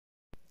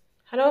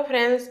Hello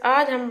friends,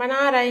 आज हम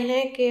बना रहे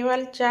हैं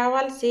केवल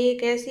चावल से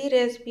एक ऐसी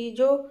रेसिपी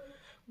जो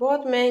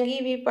बहुत महंगी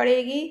भी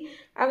पड़ेगी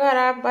अगर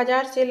आप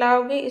बाज़ार से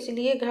लाओगे।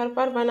 इसलिए घर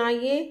पर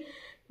बनाइए,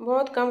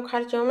 बहुत कम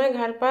खर्चों में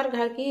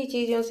घर की ही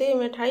चीज़ों से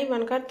मिठाई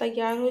बनकर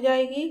तैयार हो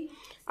जाएगी।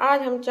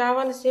 आज हम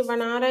चावल से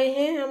बना रहे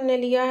हैं। हमने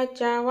लिया है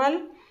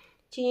चावल,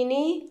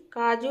 चीनी,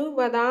 काजू,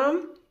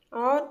 बादाम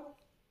और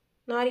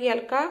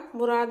नारियल का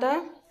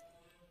बुरादा,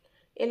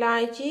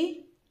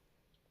 इलायची।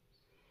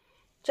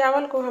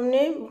 चावल को हमने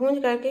भूंज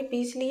करके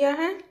पीस लिया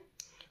है।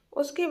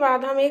 उसके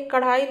बाद हम एक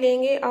कढ़ाई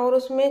लेंगे और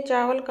उसमें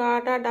चावल का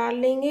आटा डाल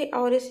लेंगे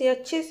और इसे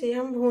अच्छे से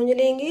हम भूंज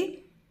लेंगे।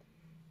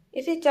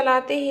 इसे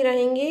चलाते ही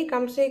रहेंगे,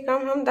 कम से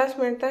कम हम 10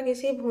 मिनट तक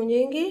इसे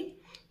भूंजेंगे,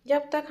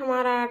 जब तक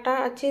हमारा आटा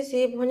अच्छे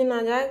से भुन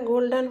ना जाए,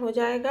 गोल्डन हो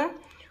जाएगा।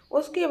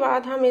 उसके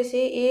बाद हम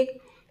इसे एक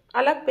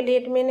अलग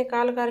प्लेट में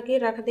निकाल करके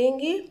रख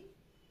देंगे।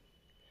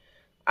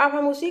 अब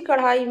हम उसी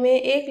कढ़ाई में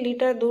 1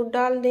 लीटर दूध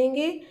डाल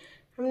देंगे।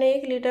 हमने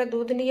 1 लीटर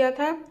दूध लिया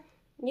था।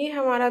 ये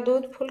हमारा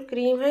दूध फुल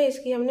क्रीम है,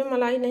 इसकी हमने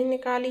मलाई नहीं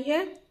निकाली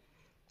है,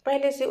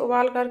 पहले से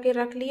उबाल करके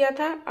रख लिया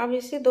था। अब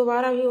इसे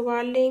दोबारा भी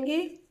उबाल लेंगे।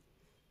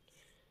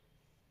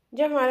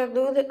 जब हमारा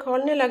दूध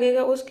खौलने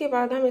लगेगा उसके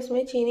बाद हम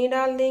इसमें चीनी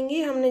डाल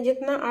देंगे। हमने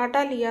जितना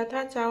आटा लिया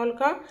था चावल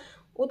का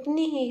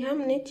उतनी ही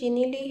हमने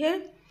चीनी ली है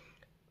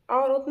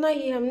और उतना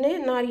ही हमने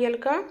नारियल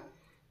का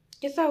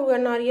पिसा हुआ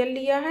नारियल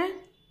लिया है,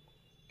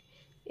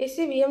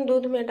 इसे भी हम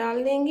दूध में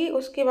डाल देंगे।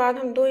 उसके बाद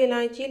हम 2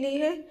 इलायची ली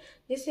है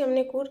जिसे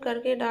हमने कूट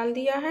करके डाल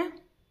दिया है।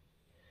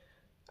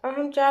 और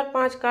हम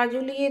 4-5 काजू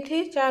लिए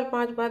थे,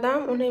 4-5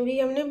 बादाम, उन्हें भी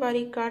हमने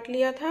बारीक काट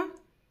लिया था।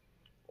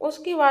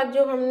 उसके बाद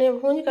जो हमने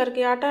भूंज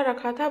करके आटा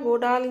रखा था वो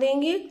डाल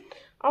देंगे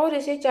और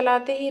इसे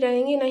चलाते ही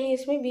रहेंगे, नहीं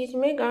इसमें बीच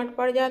में गांठ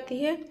पड़ जाती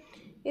है।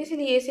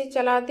 इसलिए इसे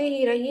चलाते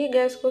ही रहिए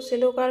गैस को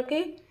स्लो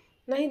करके,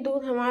 नहीं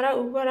दूध हमारा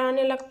ऊपर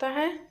आने लगता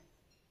है।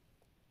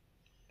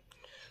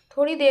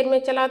 थोड़ी देर में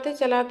चलाते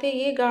चलाते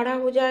ये गाढ़ा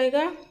हो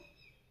जाएगा।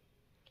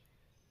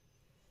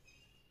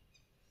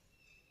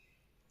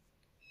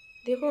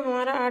 देखो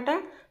हमारा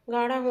आटा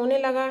गाढ़ा होने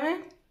लगा है।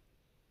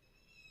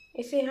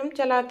 इसे हम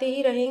चलाते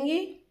ही रहेंगे,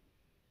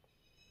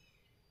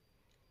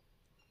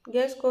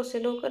 गैस को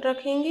स्लो कर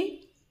रखेंगे।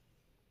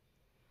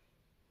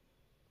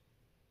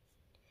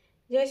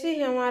 जैसे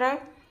ही हमारा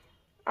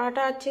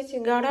आटा अच्छे से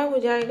गाढ़ा हो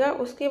जाएगा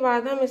उसके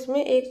बाद हम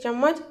इसमें 1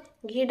 चम्मच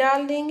घी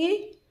डाल देंगे,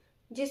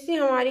 जिससे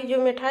हमारी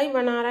जो मिठाई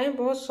बना रहे हैं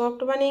बहुत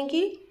सॉफ्ट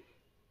बनेगी।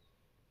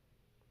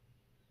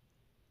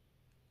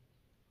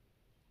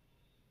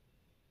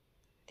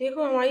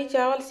 देखो हमारी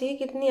चावल से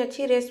कितनी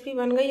अच्छी रेसिपी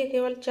बन गई है,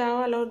 केवल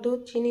चावल और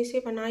दूध चीनी से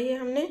बनाई है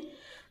हमने।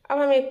 अब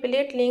हम एक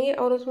प्लेट लेंगे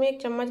और उसमें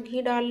 1 चम्मच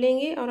घी डाल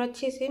लेंगे और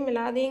अच्छे से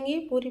मिला देंगे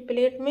पूरी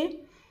प्लेट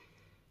में,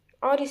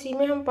 और इसी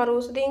में हम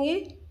परोस देंगे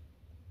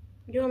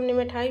जो हमने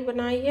मिठाई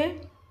बनाई है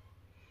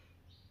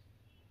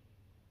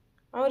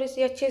और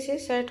इसे अच्छे से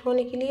सेट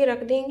होने के लिए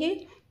रख देंगे।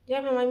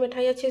 जब हमारी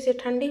मिठाई अच्छे से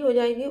ठंडी हो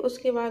जाएगी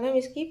उसके बाद हम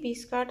इसकी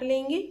पीस काट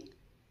लेंगे।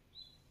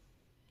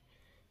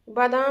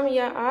 बादाम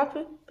या आप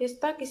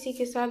पिस्ता किसी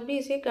के साथ भी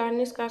इसे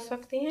गार्निश कर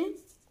सकते हैं,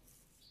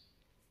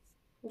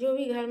 जो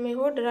भी घर में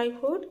हो ड्राई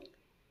फ्रूट।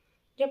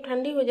 जब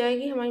ठंडी हो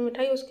जाएगी हमारी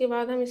मिठाई उसके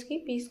बाद हम इसकी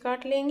पीस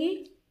काट लेंगे।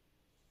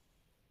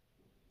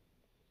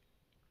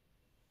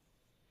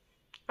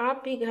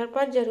 आप भी घर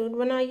पर ज़रूर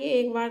बनाइए,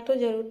 एक बार तो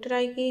ज़रूर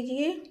ट्राई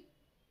कीजिए।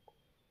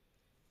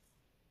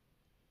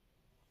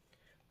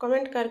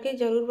 कमेंट करके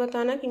ज़रूर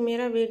बताना कि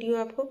मेरा वीडियो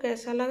आपको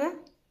कैसा लगा।